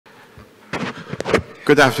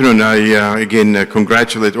Good afternoon. I again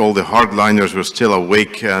congratulate all the hardliners who are still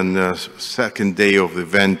awake on the second day of the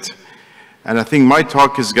event. And I think my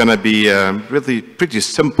talk is going to be really pretty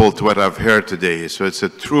simple to what I've heard today. So it's a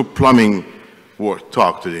true plumbing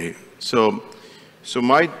talk today. So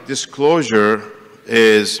my disclosure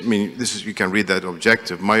is, you can read that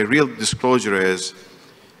objective. My real disclosure is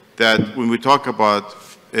that when we talk about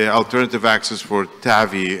alternative access for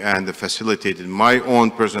TAVI and the facilitated, my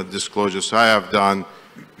own personal disclosure, so I have done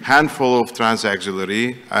a handful of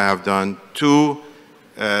transaxillary, I have done 2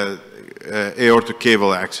 aortic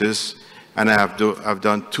cable access, and I've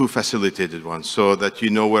done 2 facilitated ones, so that you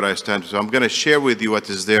know where I stand. So I'm going to share with you what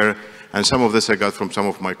is there, and some of this I got from some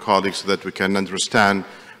of my colleagues so that we can understand,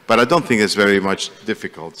 but I don't think it's very much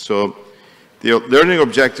difficult. So the learning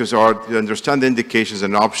objectives are to understand the indications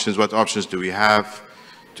and options, what options do we have,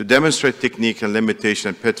 to demonstrate technique and limitation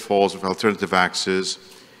and pitfalls of alternative access,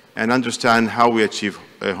 and understand how we achieve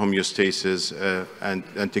homeostasis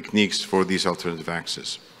and techniques for these alternative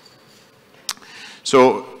access.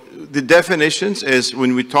 So the definitions is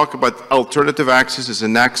when we talk about alternative access is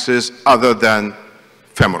an access other than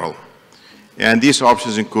femoral. And these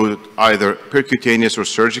options include either percutaneous or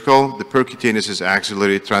surgical. The percutaneous is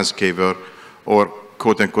axillary, transcaval, or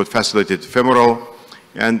quote-unquote facilitated femoral.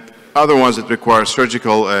 And other ones that require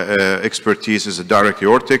surgical expertise is a direct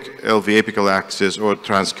aortic, LV apical access, or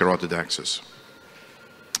transcarotid access.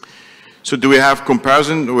 So do we have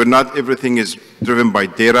comparison? Where not everything is driven by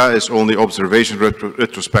data, it's only observation,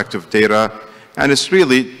 retrospective data, and it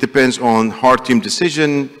really depends on heart team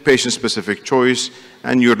decision, patient-specific choice,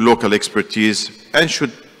 and your local expertise, and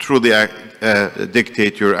should truly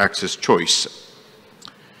dictate your access choice.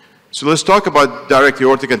 So let's talk about direct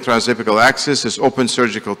aortic and transapical access as open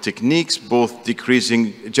surgical techniques, both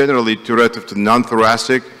decreasing generally relative to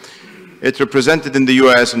non-thoracic. It represented in the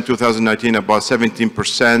US in 2019 about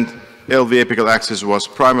 17%. LV apical access was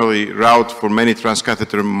primarily route for many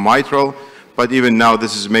transcatheter mitral, but even now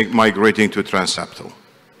this is migrating to transseptal.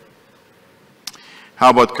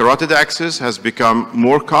 How about carotid access? Has become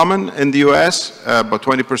more common in the US, about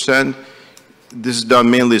 20%. This is done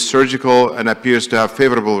mainly surgical and appears to have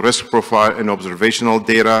favorable risk profile in observational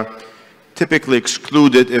data, typically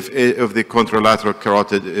excluded if the contralateral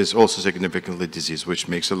carotid is also significantly diseased, which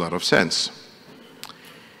makes a lot of sense.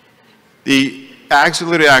 The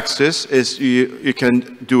axillary access is, you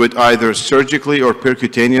can do it either surgically or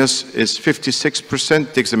percutaneous, is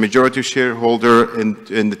 56%, takes a majority shareholder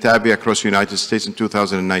in the TAVI across the United States in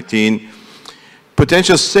 2019.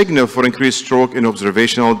 Potential signal for increased stroke in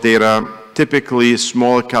observational data, typically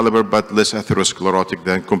small caliber but less atherosclerotic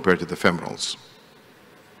than compared to the femorals.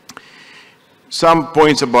 Some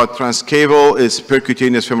points about transcaval is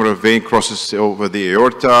percutaneous femoral vein crosses over the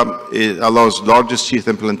aorta. It allows largest sheath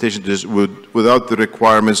implantation without the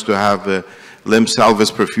requirements to have a limb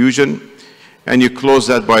salvage perfusion. And you close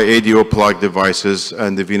that by ADO plug devices,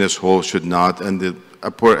 and the venous hole should not. And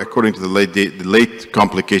according to the late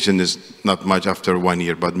complication is not much after 1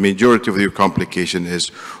 year, but majority of your complication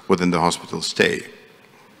is within the hospital stay.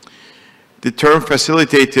 The term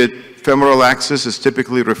facilitated femoral access is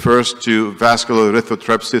typically refers to vascular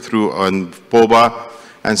erythrotrepsy through POBA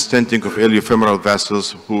and stenting of iliofemoral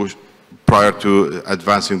vessels prior to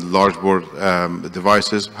advancing the large bore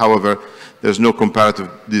devices. However, there's no comparative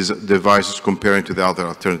devices comparing to the other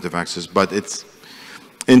alternative access, but it's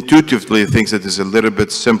intuitively thinks that it's a little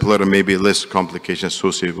bit simpler and maybe less complication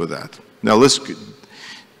associated with that. Now let's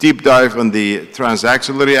deep dive on the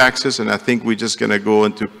transaxillary axis, and I think we're just going to go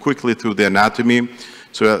into quickly through the anatomy.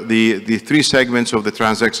 So the 3 segments of the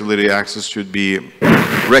transaxillary axis should be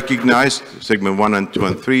recognized, segment 1 and 2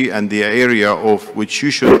 and 3, and the area of which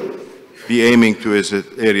you should be aiming to is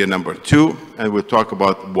area number 2, and we'll talk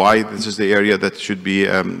about why this is the area that should be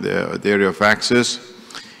the area of access.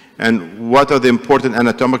 And what are the important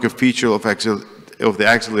anatomical features of the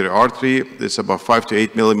axillary artery? It's about 5 to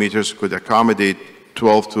 8 millimeters, could accommodate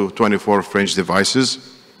 12 to 24 French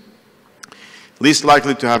devices. Least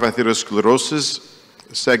likely to have atherosclerosis.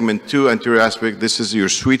 Segment 2, anterior aspect, this is your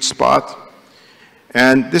sweet spot.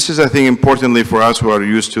 And this is, I think, importantly for us who are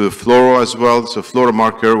used to fluoro as well. So fluoro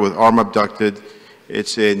marker with arm abducted.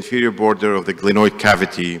 It's the inferior border of the glenoid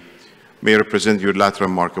cavity. May represent your lateral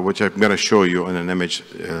marker, which I'm going to show you in an image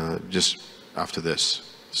just after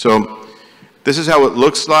this. So this is how it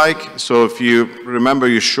looks like. So if you remember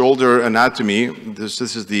your shoulder anatomy, this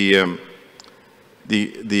is the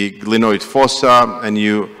glenoid fossa,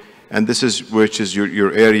 and this is which is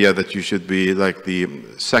your area that you should be like the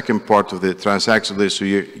second part of the transaxillary. So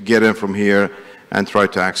you get in from here, and try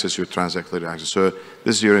to access your transaxillary axis. So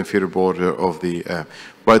this is your inferior border of the,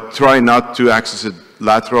 but try not to access it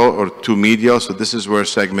lateral or too medial. So this is where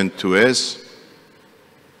segment 2 is.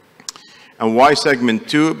 And why segment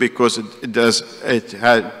 2? Because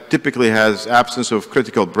it typically has absence of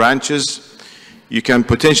critical branches. You can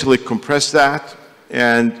potentially compress that,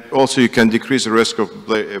 and also you can decrease the risk of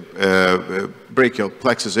brachial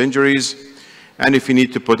plexus injuries. And if you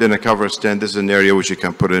need to put in a cover stent, this is an area which you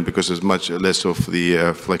can put in because there's much less of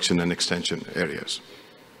the flexion and extension areas.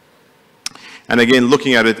 And again,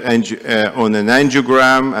 looking at it on an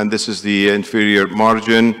angiogram, and this is the inferior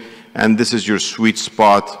margin, and this is your sweet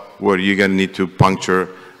spot where you're going to need to puncture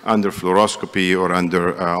under fluoroscopy or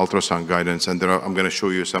under ultrasound guidance. And I'm going to show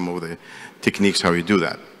you some of the techniques how you do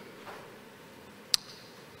that.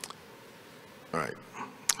 All right.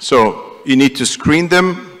 So you need to screen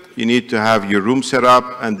them. You need to have your room set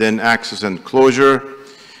up and then access and closure.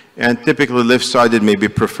 And typically left-sided may be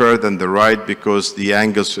preferred than the right because the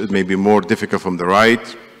angles may be more difficult from the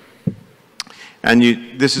right. And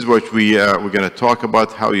this is what we're going to talk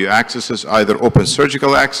about, how you access this, either open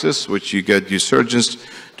surgical access, which you get your surgeons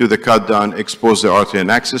do the cut down, expose the artery and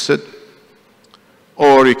access it.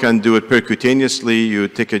 Or you can do it percutaneously. You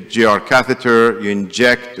take a GR catheter, you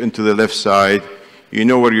inject into the left side, you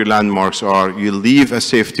know where your landmarks are, you leave a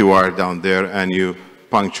safety wire down there, and you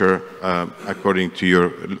puncture according to your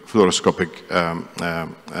fluoroscopic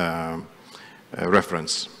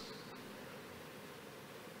reference.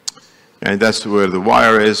 And that's where the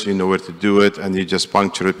wire is, you know where to do it, and you just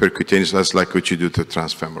puncture it percutaneously. That's like what you do to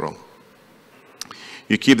transfemoral.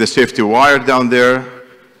 You keep the safety wire down there,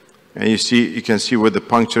 and you can see where the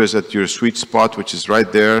puncture is at your sweet spot, which is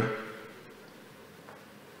right there.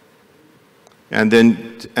 And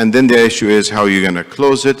then the issue is how you're going to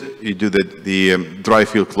close it. You do the dry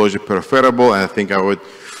field closure perforable, and I think I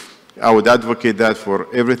would advocate that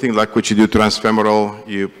for everything, like what you do transfemoral.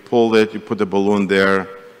 You pull it, you put the balloon there,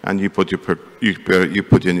 and you put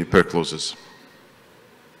in your per closes.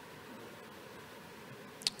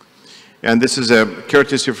 And this is a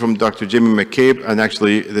courtesy from Dr. Jimmy McCabe, and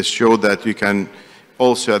actually this showed that you can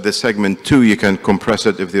also at the segment 2, you can compress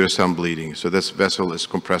it if there is some bleeding. So this vessel is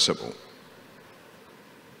compressible.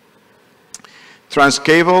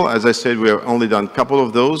 Transcaval, as I said, we have only done a couple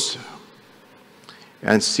of those.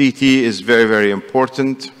 And CT is very, very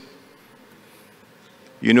important.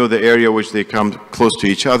 You know the area which they come close to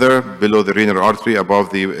each other, below the renal artery,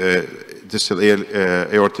 above the distal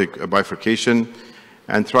aortic bifurcation,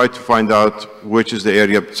 and try to find out which is the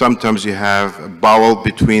area. Sometimes you have a bowel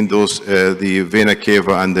between those, the vena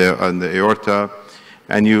cava and the aorta,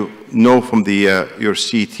 and you know from the your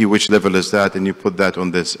CT which level is that, and you put that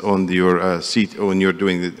on your CT when you're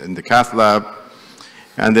doing it in the cath lab.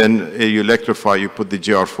 And then you electrify, you put the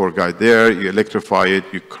GR4 guide there, you electrify it,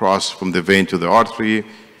 you cross from the vein to the artery,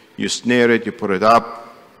 you snare it, you put it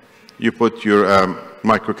up, you put your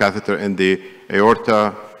microcatheter in the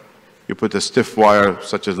aorta, you put a stiff wire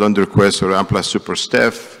such as Lunderquist or Amplas Super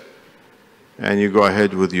Stiff, and you go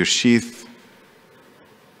ahead with your sheath.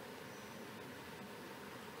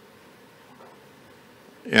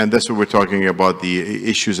 And that's what we're talking about, the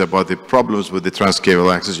issues about the problems with the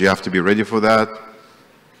transcaval access. You have to be ready for that.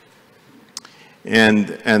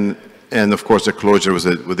 And of course the closure with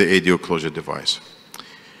the ADO closure device.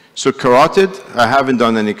 So carotid, I haven't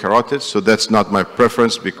done any carotid, so that's not my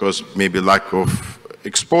preference because maybe lack of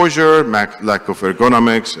exposure, lack of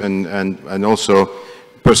ergonomics, and also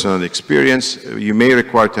personal experience. You may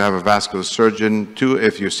require to have a vascular surgeon too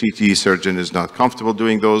if your CT surgeon is not comfortable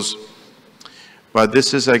doing those. But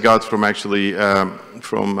this is I got from actually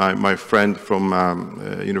from my friend from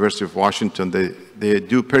University of Washington. They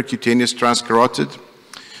do percutaneous transcarotid.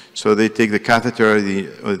 So they take the catheter,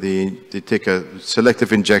 they take a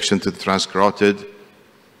selective injection to the transcarotid,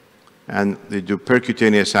 and they do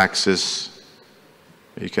percutaneous access.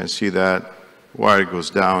 You can see that wire goes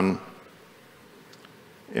down.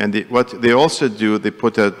 And what they also do, they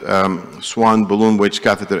put a swan balloon wedge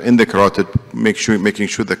catheter in the carotid, making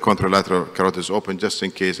sure the contralateral carotid is open just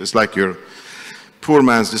in case. It's like your poor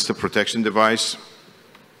man's distal protection device.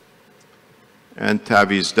 And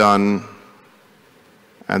TAVI is done,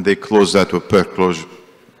 and they close that with per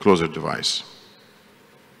closure device.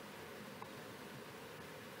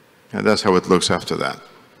 And that's how it looks after that.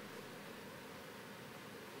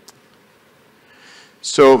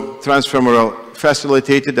 So transfemoral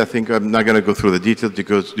facilitated, I think I'm not going to go through the details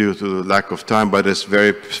because due to the lack of time, but it's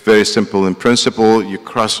very, very simple in principle. You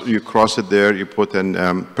cross it there, you put an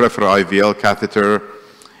peripheral IVL catheter,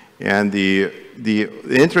 and the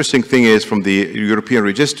interesting thing is from the European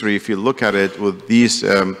registry, if you look at it with these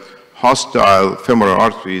hostile femoral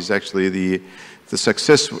arteries, actually the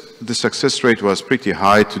success rate was pretty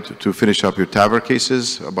high to finish up your TAVR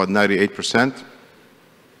cases, about 98%.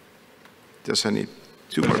 Just I need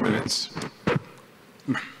 2 more minutes.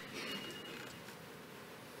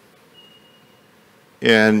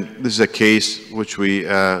 And this is a case which we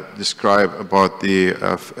describe about the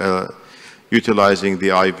utilizing the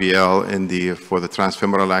IVL for the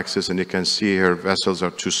transfemoral axis, and you can see here vessels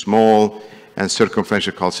are too small and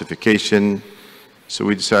circumferential calcification. So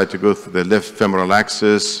we decided to go through the left femoral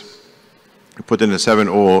axis, put in a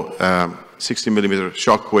 7/0 60 millimeter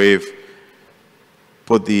shock wave,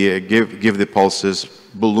 put give the pulses,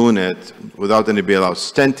 balloon it without any bailout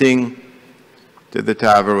stenting. Did the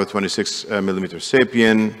TAVR with 26 millimeter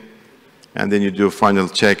sapien, and then you do a final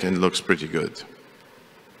check and it looks pretty good.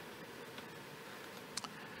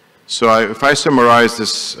 So if I summarize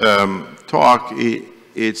this talk,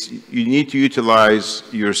 you need to utilize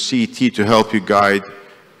your CT to help you guide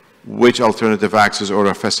which alternative axis or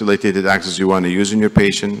a facilitated axis you want to use in your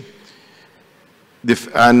patient.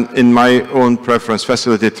 And in my own preference,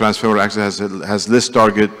 facilitated transfemoral axis has less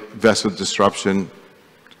target vessel disruption.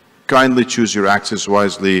 Kindly choose your axis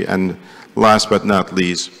wisely, and last but not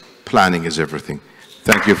least, planning is everything.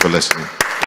 Thank you for listening.